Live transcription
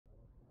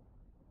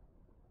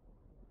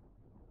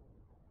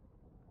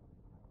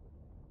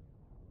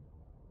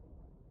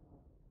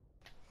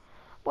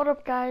What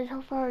up guys,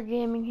 Hellfire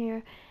Gaming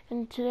here,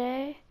 and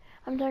today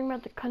I'm talking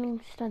about the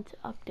Cunning Stunts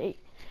update.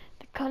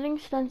 The Cunning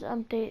Stunts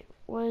update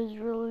was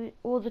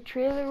the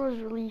trailer was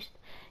released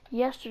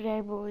yesterday,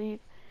 I believe,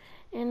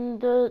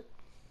 and the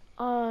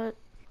update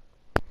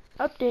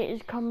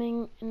is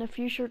coming in a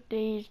few short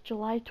days,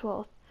 July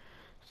 12th.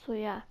 So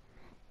yeah,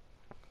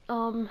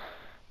 I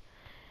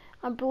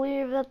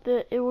believe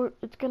that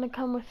it's gonna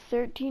come with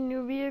 13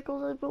 new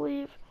vehicles, I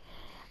believe.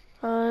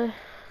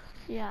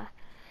 Yeah.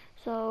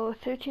 So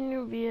 13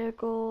 new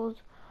vehicles,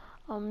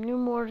 new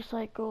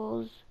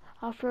motorcycles,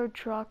 off-road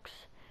trucks,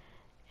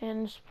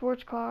 and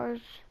sports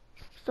cars,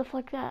 stuff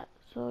like that.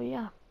 So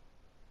yeah.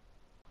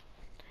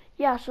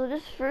 Yeah, so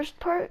this first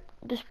part,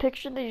 this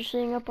picture that you're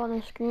seeing up on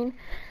the screen,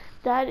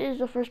 that is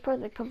the first part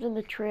that comes in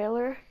the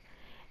trailer.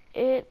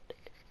 It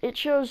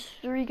shows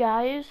 3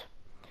 guys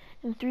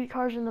and 3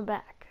 cars in the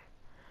back.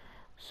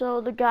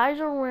 So the guys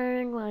are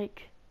wearing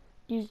like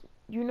these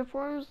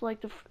uniforms,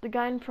 like the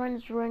guy in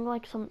front is wearing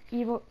like some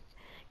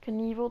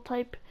Knievel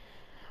type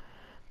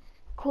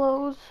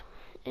clothes,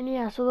 and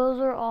yeah, so those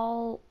are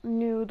all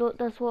new.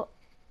 That's what's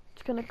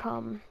gonna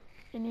come,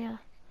 and yeah,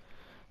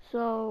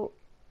 so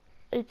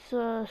it's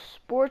a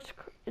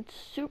it's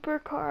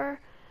supercar.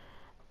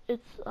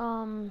 It's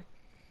the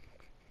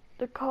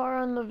car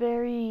on the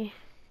very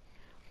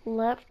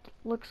left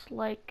looks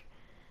like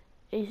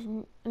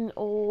an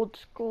old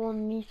school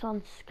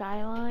Nissan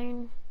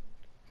Skyline,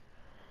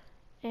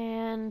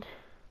 and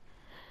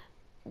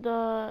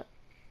the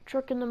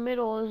truck in the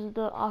middle is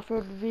the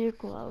off-road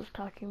vehicle I was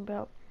talking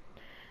about.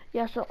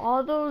 Yeah, so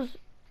all those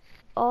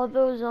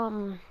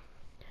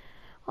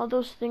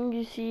things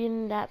you see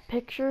in that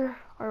picture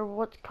are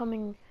what's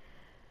coming,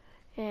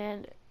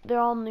 and they're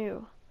all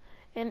new.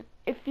 And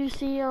if you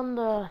see on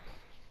the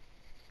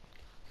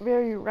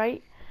very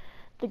right,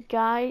 the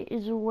guy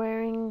is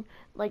wearing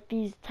like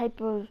these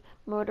type of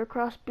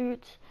motocross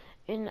boots,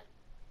 and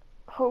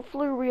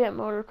hopefully we get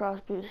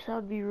motocross boots. That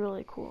would be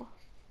really cool.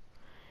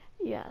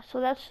 Yeah, so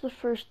that's the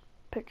first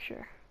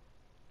picture.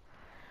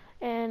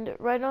 And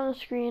right on the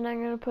screen I'm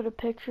going to put a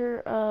picture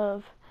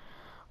of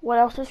what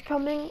else is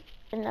coming,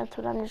 and that's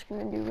what I'm just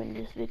going to do in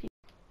this video.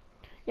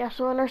 Yeah,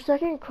 so in our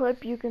second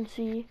clip you can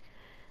see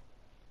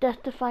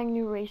death-defying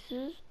new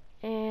races,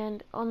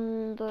 and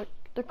on the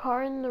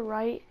car in the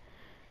right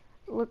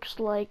looks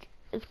like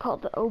it's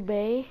called the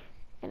Obey,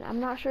 and I'm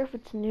not sure if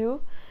it's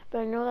new, but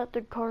I know that the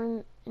car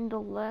in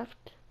the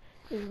left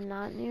is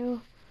not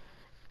new.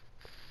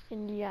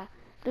 And yeah,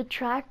 the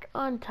track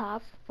on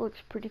top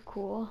looks pretty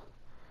cool.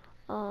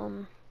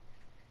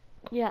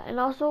 Yeah, and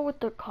also with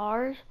the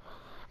cars,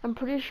 I'm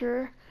pretty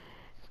sure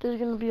there's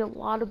gonna be a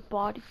lot of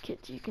body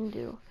kits you can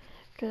do,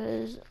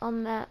 because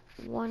on that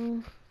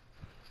one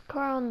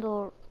car on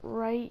the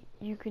right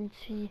you can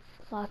see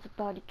lots of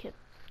body kits.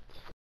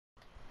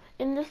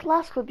 In this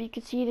last clip you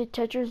can see the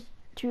Tetris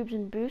tubes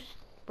and boosts.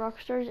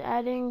 Rockstar's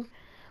adding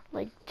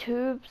like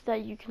tubes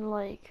that you can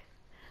like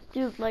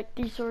do like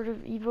these sort of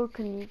Evel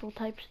Knievel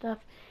type stuff.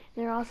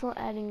 And they're also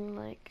adding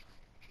like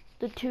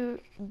the 2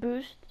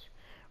 boosts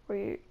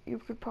where you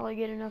could probably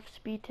get enough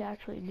speed to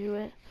actually do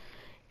it.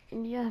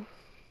 And yeah,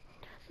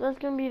 so that's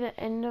gonna be the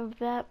end of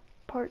that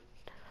part.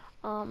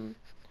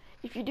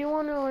 If you do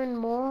want to learn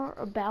more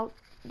about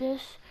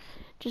this,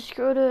 just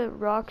go to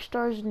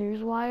Rockstar's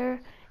Newswire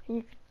and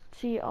you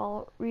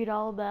can read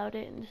all about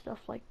it and stuff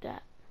like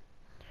that.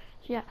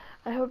 So yeah,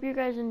 I hope you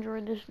guys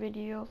enjoyed this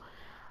video.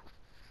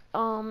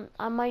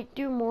 I might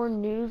do more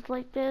news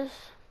like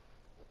this,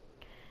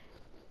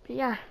 but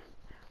yeah,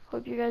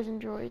 hope you guys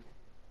enjoyed.